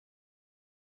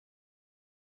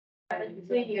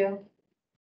See you.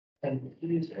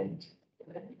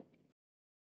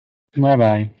 Bye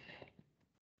bye.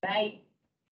 Bye.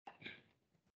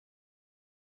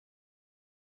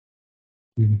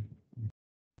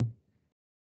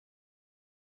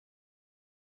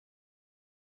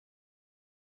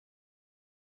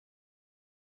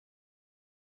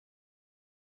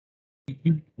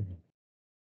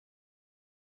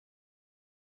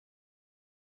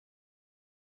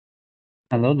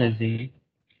 Hello, Lizzie.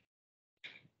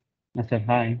 I said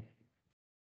hi.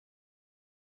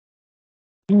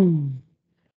 Hmm.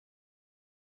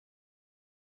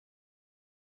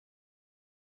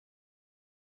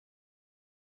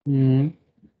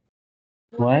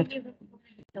 What? Because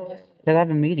I have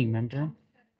a meeting, remember?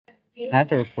 I have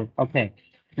to report. Okay.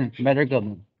 Better go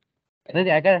then.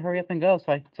 Lizzie, I gotta hurry up and go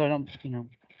so I don't,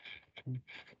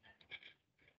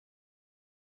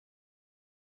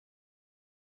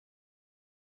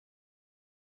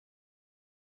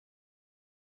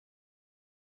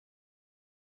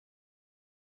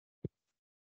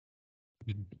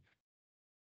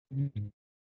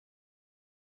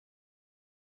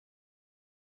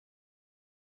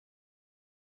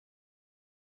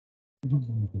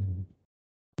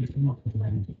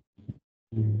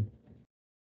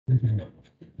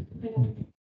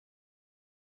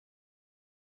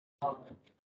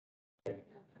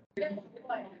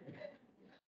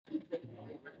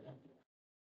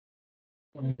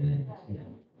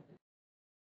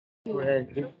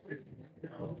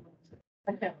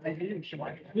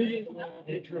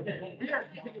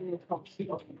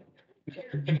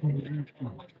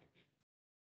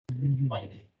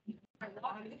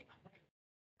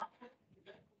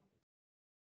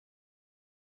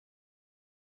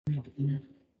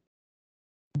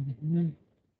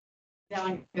 Now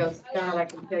I go, Scott, I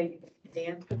can tell you to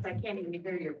dance, because I can't even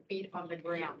hear your feet on the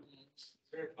ground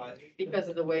because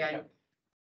of the way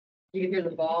you can hear the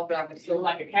ball, but I can still.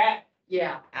 Like a cat.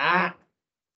 Yeah.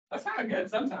 That's kind of good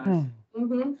sometimes.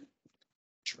 Mm-hmm.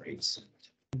 Traits.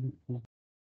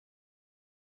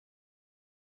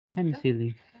 Hi, Miss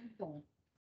Seeley. How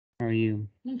are you?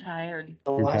 I'm tired.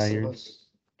 You're tired.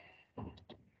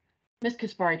 Miss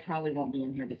Kaspari probably won't be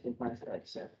in here before class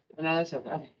starts, so. No, that's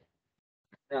okay.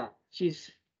 Yeah, she's.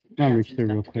 I'll reach there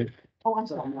real quick. Oh, I'm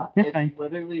sorry. You're fine.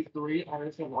 Literally 3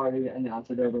 artists have already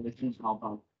announced it over the team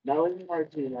compound. Melanie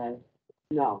Martinez.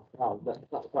 No, that's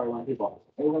not, sorry, one people.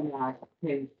 Ava Mack,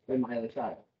 Pink, and Miley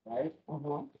Cyrus, right?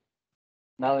 Uh-huh.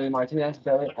 Melanie Martinez,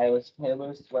 Billie Eilish,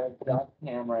 Taylor Swift, Doug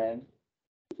Cameron.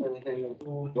 Everything,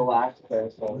 the last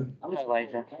person. I'm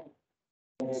Elijah.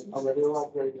 And Olivia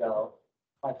Rodrigo,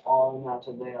 like all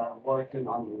matches they are working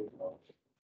on the show.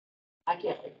 I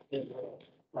can't.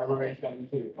 My roommate's got me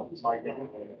too. I'm sorry.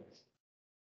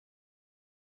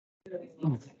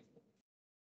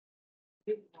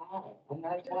 I'm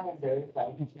not trying to very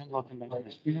fast. Welcome back to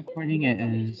the screen recording. It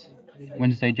is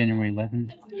Wednesday, January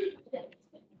 11th,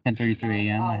 10:33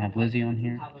 a.m. I have Lizzie on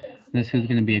here. This is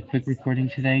going to be a quick recording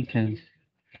today because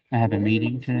I have a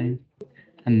meeting today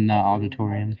in the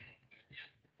auditorium.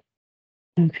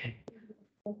 Okay.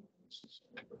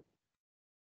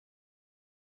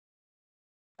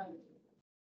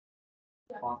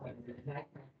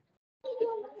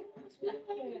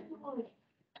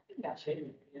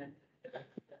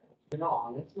 You know,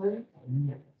 honestly.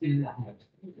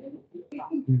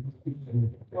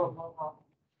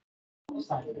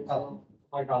 Oh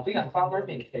my God, we got farmer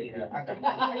vacation here.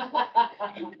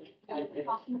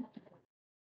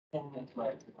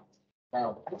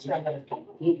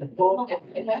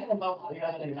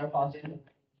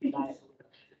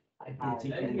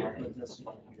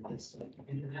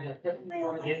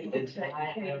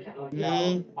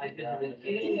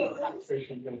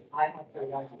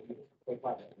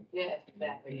 Yeah,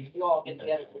 exactly. You all get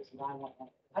together for some 911.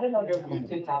 I didn't know there was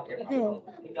two out there.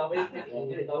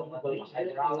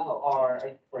 Or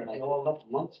for like a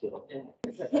month ago.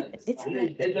 It's a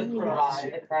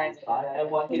crime, and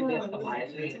what he did to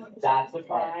Miley, that's a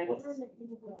crime.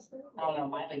 I don't know,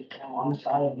 Miley. On the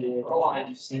side of the.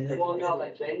 Well, no,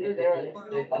 like they knew they were,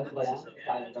 they thought like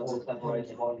kind of double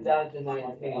separation.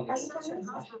 2019.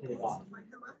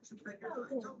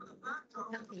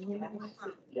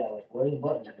 Yeah, like where's the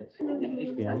button?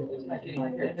 Yeah.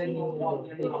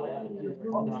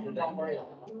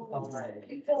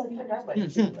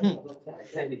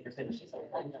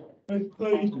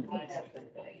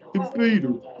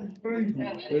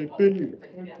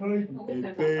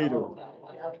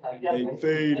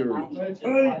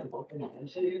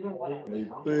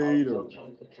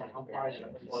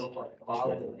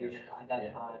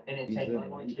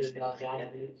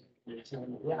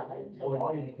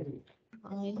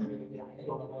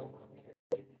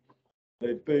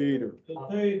 They feed her. They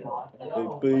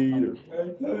feed her.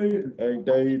 They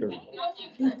date her.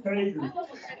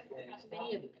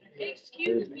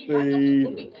 Excuse They me. feed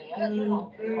her.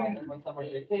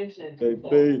 They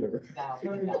feed her.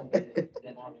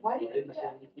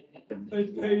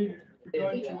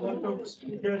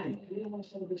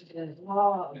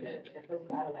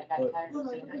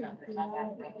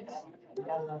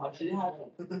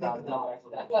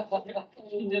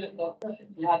 She did it though.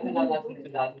 Yeah, I think I left in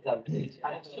 2017.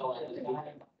 I didn't show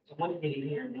her. One did he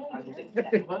hear me? I was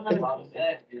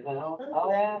like, you know?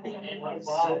 Oh, yeah.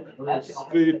 That's the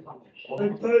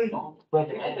only- But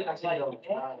I think I see those.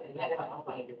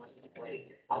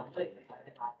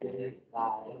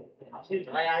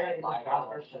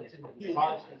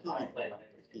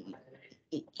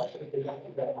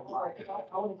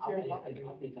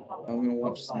 I'm gonna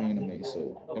watch some anime,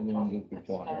 so everyone will be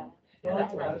quiet. Come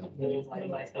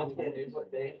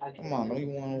on, don't you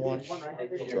wanna watch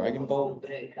Dragon Ball?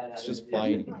 It's just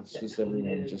fighting, it's just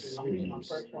everyone just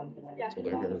screams until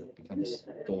their hair becomes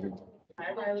gold.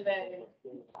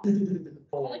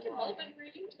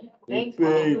 Thanks,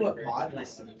 Babe. Mom.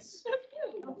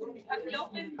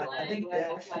 I think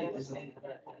that actually is.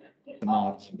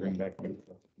 Cannot bring back. Good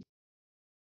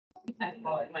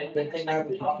thing I have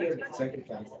a computer, second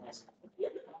class.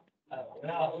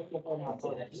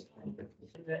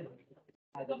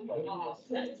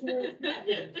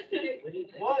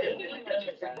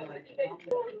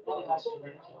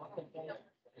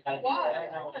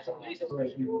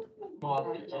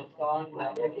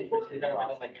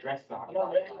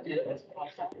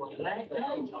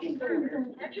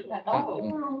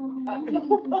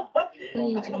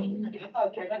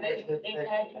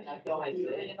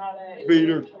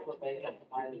 Peter.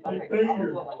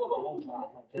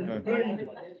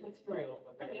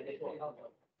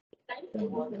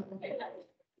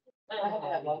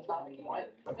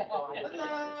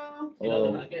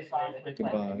 Hello.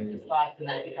 Goodbye.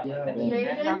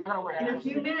 In a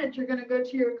few minutes, you're gonna go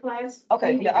to your class.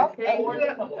 Okay, meeting, yeah, okay?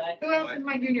 Who else is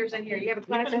my juniors in here? You have a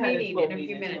class meeting in a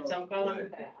few minutes, I'll call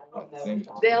them.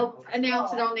 They'll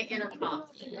announce it on the intercom.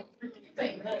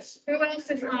 Who else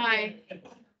is my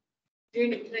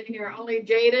juniors in here? Only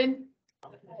Jaden?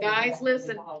 Guys,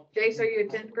 listen, Jace, are you a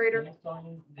tenth grader?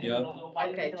 Yeah.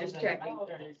 Okay, just checking.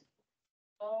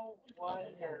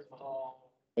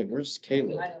 Wait, where's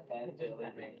Caleb?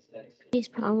 He's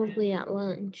probably at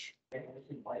lunch.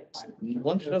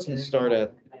 Lunch doesn't start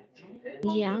at.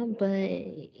 Yeah, but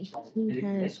he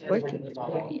has work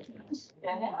experience.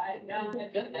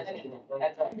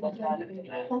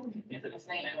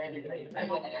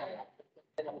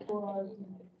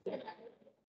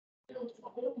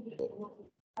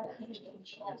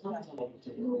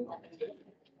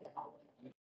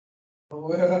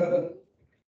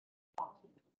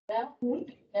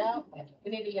 No,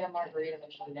 we need to get a margarita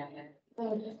machine down there.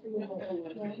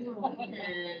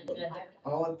 I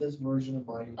want this version of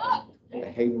mine. I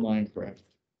hate Minecraft.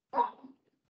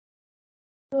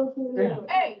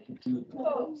 Hey.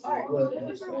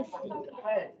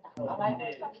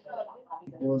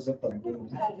 Was up on game.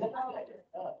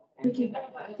 I think it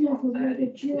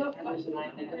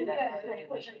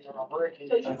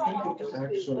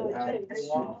actually adds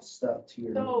certain stuff to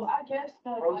your. So I guess.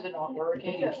 Frozen on I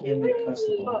think hurricane. you can make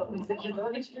custom.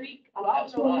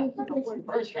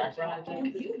 First track,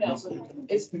 you know,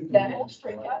 it's that whole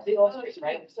street, the old street,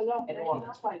 right?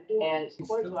 And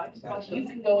you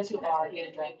can go into a bar, get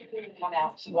a drink, come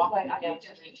out, walk back down the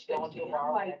street, go into a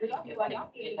bar, get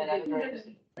another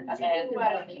drink. And as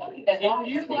long as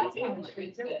you're walking on the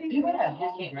streets, you have, you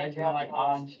can't make your like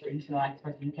on the streets, like,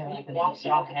 you can't like, walk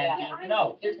out,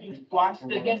 no, you watch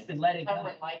the guests and let it go.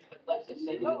 Go to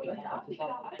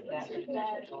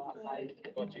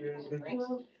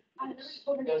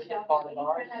the bar,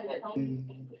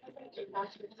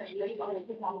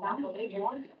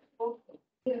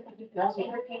 That's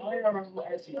what I remember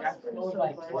as you got to know,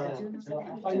 like,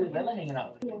 oh, you're really hanging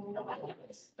out.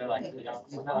 They're like,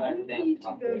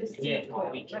 yeah,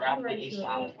 we dropped the issue.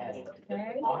 What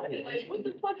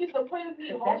the fuck is the point of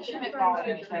the alternate car?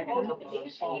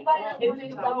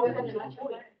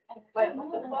 But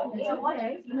what the fuck? Have you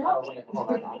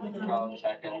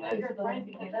checked the next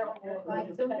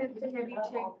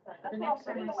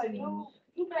time I see you?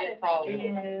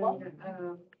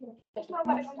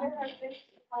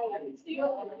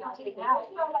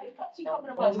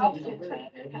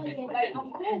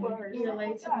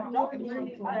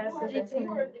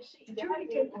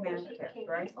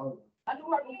 Right?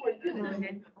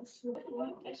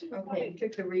 Okay, you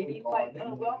took the reading on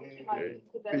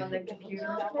the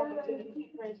computer.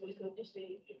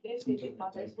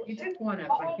 You took one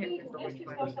up, I can't remember which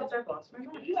one, because I've lost my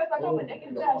mind.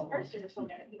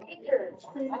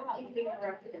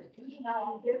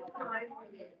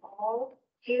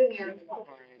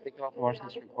 Thank you all for watching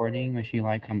this recording. Make sure you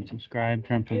like, comment, subscribe,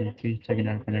 turn on the notifications so you get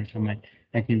notified every time I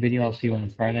make a new video. I'll see you on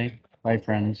Friday. Bye,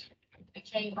 friends.